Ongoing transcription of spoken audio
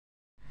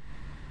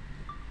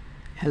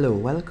Hello,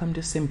 welcome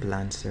to Simple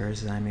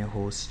Answers. I'm your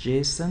host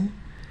Jason.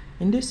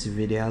 In this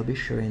video, I'll be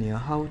showing you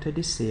how to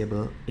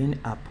disable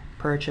in-app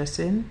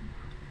purchasing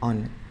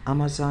on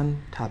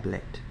Amazon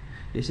tablet.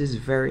 This is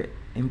very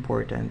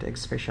important,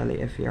 especially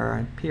if you're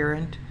a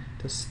parent,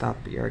 to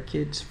stop your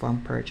kids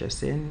from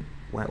purchasing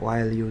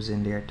while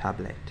using their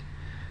tablet.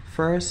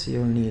 First,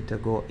 you'll need to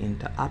go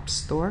into App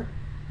Store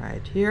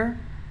right here.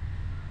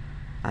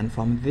 And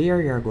from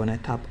there, you're going to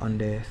tap on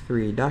the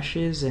three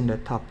dashes in the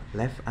top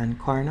left hand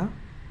corner.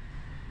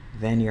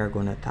 Then you're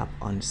going to tap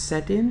on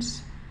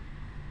Settings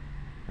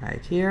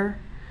right here.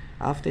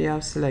 After you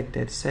have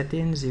selected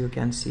Settings, you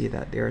can see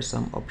that there are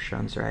some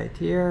options right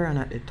here, and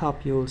at the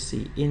top you'll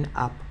see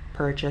in-app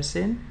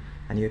purchasing,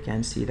 and you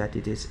can see that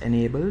it is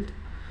enabled.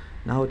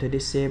 Now to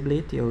disable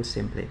it, you'll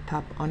simply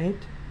tap on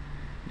it,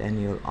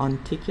 then you'll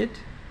untick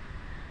it,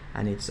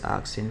 and it's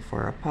asking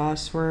for a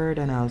password,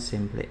 and I'll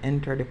simply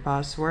enter the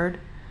password,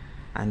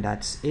 and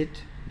that's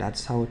it.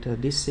 That's how to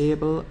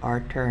disable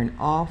or turn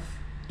off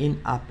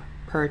in-app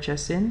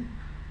purchasing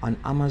on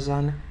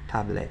Amazon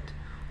tablet.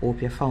 Hope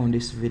you found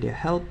this video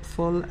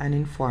helpful and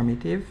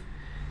informative.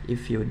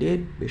 If you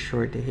did, be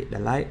sure to hit the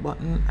like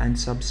button and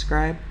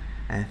subscribe,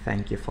 and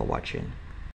thank you for watching.